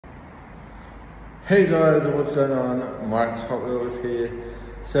Hey guys, what's going on? Mike's Hot Wheels here.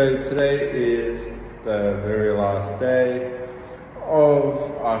 So today is the very last day of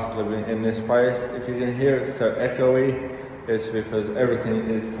us living in this place. If you can hear it so echoey, it's because everything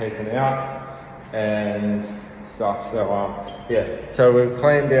is taken out and stuff. So yeah, so we've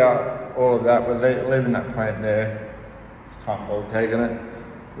cleaned out all of that. We're leaving that plant there. Can't bother taking it.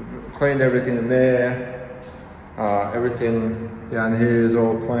 We've cleaned everything in there. Everything down here is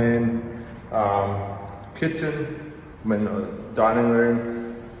all clean. Kitchen, dining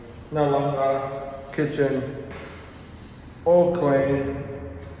room, no longer. Kitchen, all clean.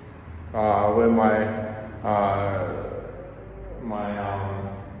 Where my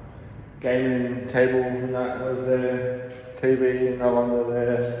gaming table and that was there. TV no longer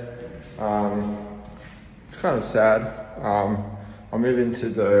there. It's kind of sad. I'm moving to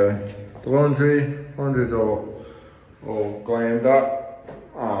the laundry. Laundry's all glammed up.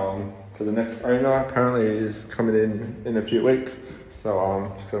 For the next owner, apparently he's coming in a few weeks, so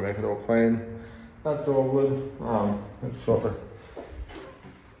I'm just gonna make it all clean. That's all good. Let's sort of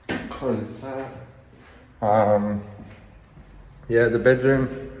close that. Yeah, the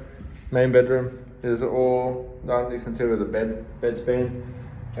main bedroom is all done. You can see where the bed's been.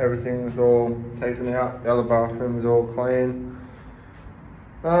 Everything's all taken out. The other bathroom is all clean.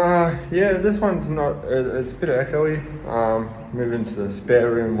 Yeah, this one's not, it's a bit echoey. Moving to the spare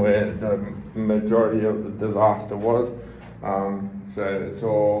room where the majority of the disaster was. So it's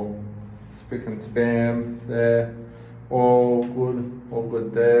all spick and span there. All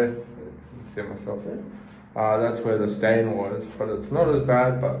good there. You can see myself there. That's where the stain was, but it's not as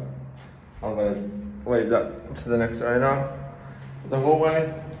bad, but I'm gonna leave that to the next owner. The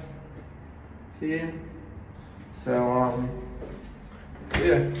hallway here. So,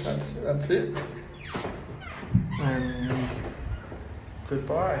 yeah, that's it. And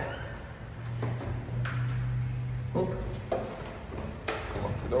goodbye. Oh,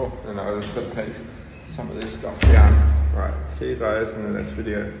 lock the door. And I was going to take some of this stuff down. Right, see you guys in the next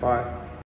video. Bye.